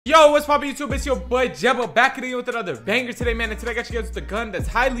Yo, what's poppin' YouTube? It's your boy Jebba back again with another banger today, man. And today I got you guys with the gun that's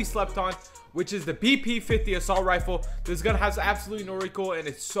highly slept on, which is the BP50 assault rifle. This gun has absolutely no recoil and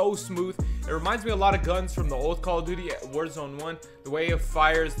it's so smooth. It reminds me a lot of guns from the old Call of Duty Warzone 1. The way it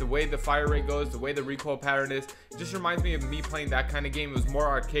fires, the way the fire rate goes, the way the recoil pattern is. It just reminds me of me playing that kind of game. It was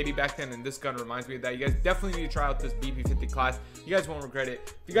more arcadey back then, and this gun reminds me of that. You guys definitely need to try out this BP50 class. You guys won't regret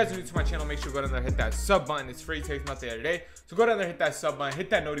it. If you guys are new to my channel, make sure to go down there, hit that sub button. It's free, takes nothing every day. So go down there, hit that sub button, hit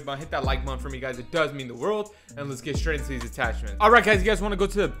that noti button, hit that like button for me, guys. It does mean the world. And let's get straight into these attachments. All right, guys, you guys want to go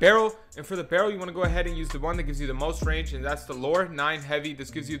to the barrel, and for the barrel, you want to go ahead and use the one that gives you the most range, and that's the Lore 9 Heavy. This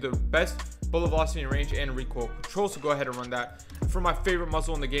gives you the best bullet velocity range and recoil control. So go ahead and run that. For my favorite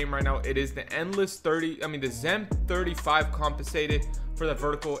muzzle in the game right now, it is the the Zem 35 compensated for the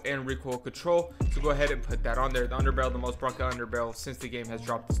vertical and recoil control. So go ahead and put that on there. The underbarrel, the most broken underbarrel since the game has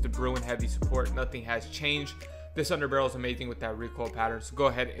dropped, is the Bruin Heavy support. Nothing has changed. This underbarrel is amazing with that recoil pattern, so go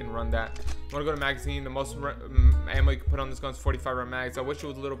ahead and run that. You want to go to magazine. The most ammo you can put on this gun is 45 round mags. I wish it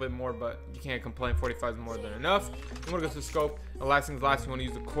was a little bit more, but you can't complain. 45 is more than enough. You want to go to the scope. The last thing's last, you want to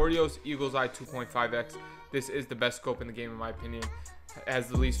use the Corios Eagle's Eye 2.5x. This is the best scope in the game, in my opinion. It has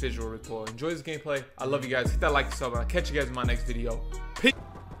the least visual recoil. Enjoy this gameplay. I love you guys. Hit that like and sub, and I'll catch you guys in my next video. Peace.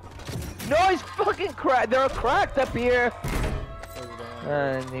 No, he's fucking cracked. They're cracked up here.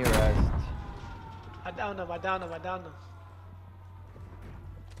 Knee rest. I downed him.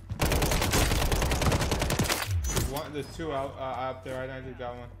 There's two out there right now. I just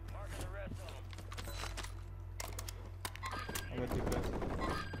got one. I'm with you, Chris.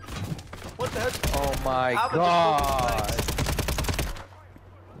 What the heck? Oh my god.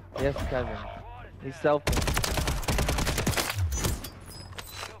 Yes, Kevin. He's selfing.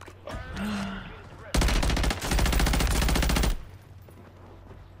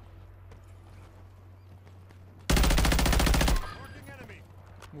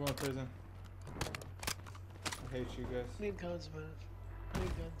 We're going to prison. I hate you guys. Need guns, man.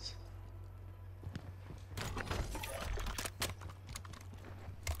 Need guns.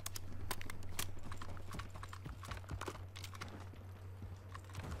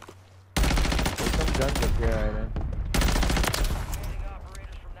 There's some guns up here, Aiden.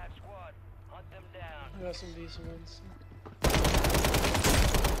 I got some decent ones.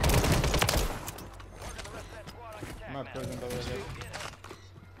 I'm at prison, by the way.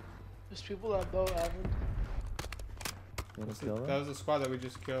 There's people that boat haven't. That was the squad that we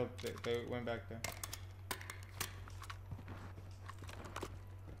just killed. They went back there.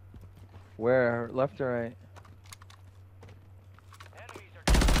 Where? Left or right?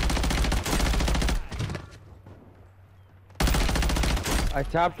 I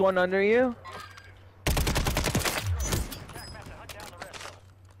tapped one under you.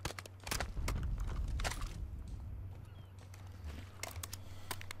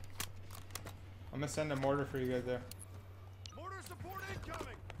 I'm gonna send a mortar for you guys there. Mortar support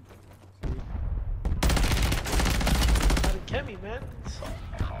incoming. How did get me, man?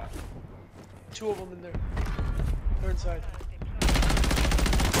 Two of them in there. They're inside.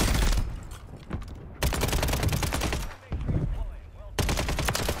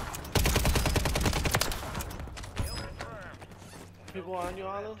 People on you,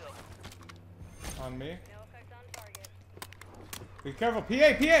 Olive? On me. Be careful, PA!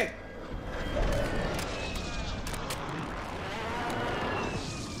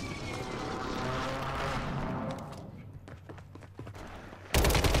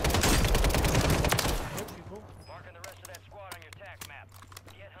 Marking the rest of that squad on your tac map.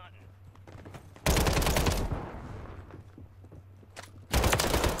 Get hunting.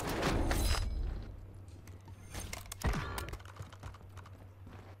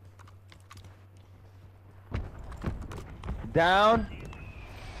 Down.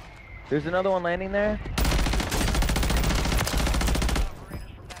 There's another one landing there. Operators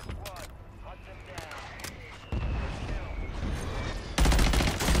from that squad. Hunt them down.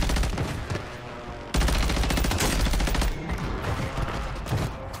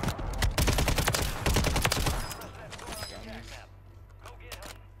 Go get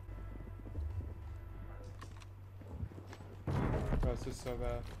hunting. Bro, this is so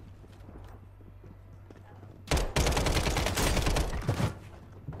bad.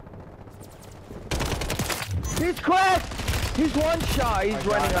 He's cracked. He's one shot. He's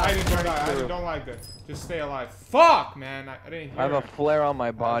running out. I don't like that. Just stay alive. Fuck, man. I didn't hear I have a him. flare on my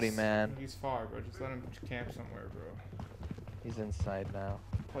body, man. He's far, bro. Just let him camp somewhere, bro. He's inside now.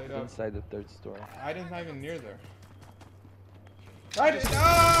 Played He's up. inside the third story. I didn't even near there. I did.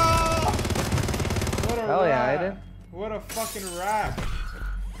 Oh! What a Hell yeah, rat. I did. What a fucking rat.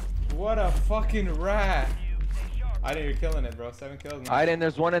 What a fucking rat. Stay sharp. I think you're killing it, bro. 7 kills. I didn't.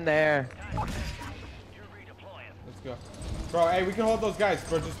 There's one in the air. Let's go. Bro, hey, we can hold those guys,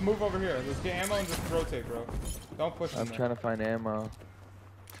 bro. Just move over here. Let's get ammo and just rotate, bro. Don't push them. I'm trying to find ammo.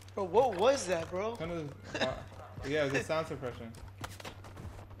 Bro, what was that, bro? Yeah, it's a sound suppression.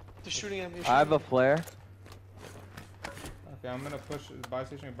 They're shooting at me. I have a flare. Okay, I'm gonna push the buy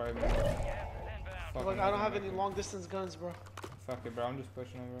station by me. Look, I don't have any long distance guns, bro. Fuck it, bro. I'm just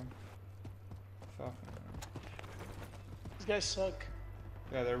pushing them, bro. Fuck it, man. These guys suck.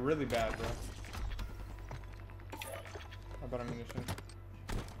 Yeah, they're really bad, bro. How about ammunition?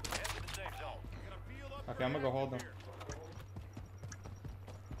 Okay, I'm gonna go hold them.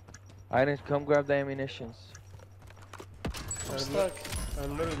 I didn't come grab the ammunitions. I'm stuck.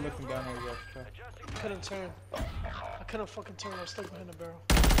 I'm literally looking down at you guys. I couldn't turn. I couldn't fucking turn. I was stuck behind the barrel.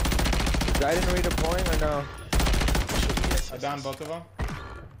 I didn't redeploying or no? I downed both of them.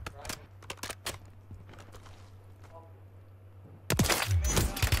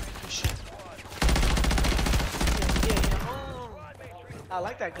 Shit. Yeah. Oh. I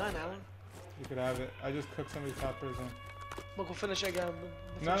like that gun, Alan. You could have it. I just cooked somebody's top prison. Look, we'll finish that gun.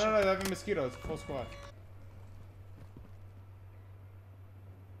 No, they have a mosquito. It's a full squad.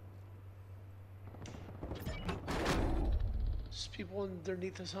 There's people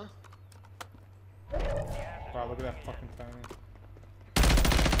underneath us, huh? Wow, look at that fucking timing.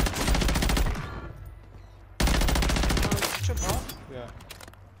 Jump off? Yeah.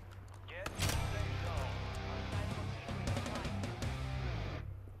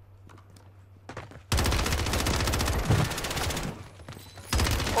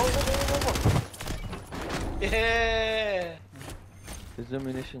 Oh. Yeah. There's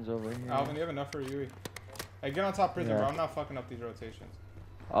ammunitions over here. Alvin, you have enough for a Yui. Hey, get on top prison, bro. I'm not fucking up these rotations.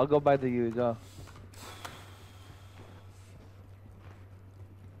 I'll go by the Yui. Go.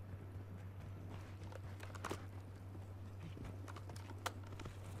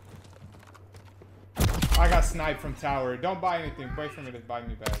 I got sniped from tower. Don't buy anything. Wait for me to buy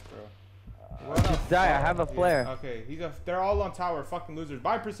me back, bro. Just die. I have a flare. Yeah, okay, they're all on tower. Fucking losers.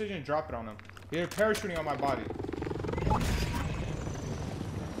 Buy precision and drop it on them. They're parachuting on my body.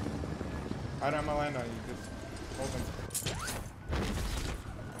 I don't have my land on you. Just hold them.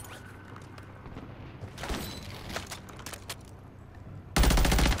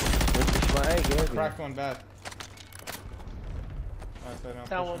 Cracked one bad. Alright,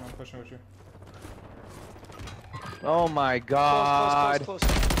 so I'm pushing with you. Oh my god. Close.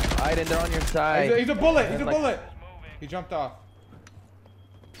 Aiden, they're on your side. He's a bullet. He's a bullet. He jumped off.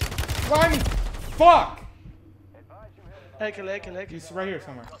 Fly me. Fuck. He's right here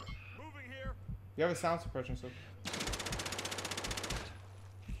somewhere. You have a sound suppression, so.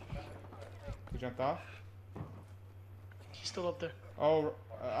 He jumped off. He's still up there. Oh,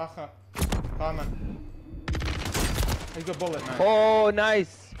 he's a bullet, man. Oh,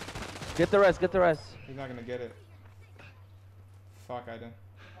 nice. Get the rest. Get the rest. He's not gonna get it. Fuck, I didn't.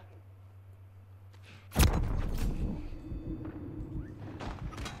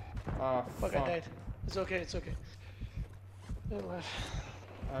 Fuck, I died. It's okay. I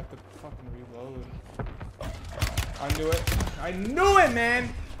have to fucking reload. I knew it,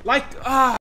 man. Like,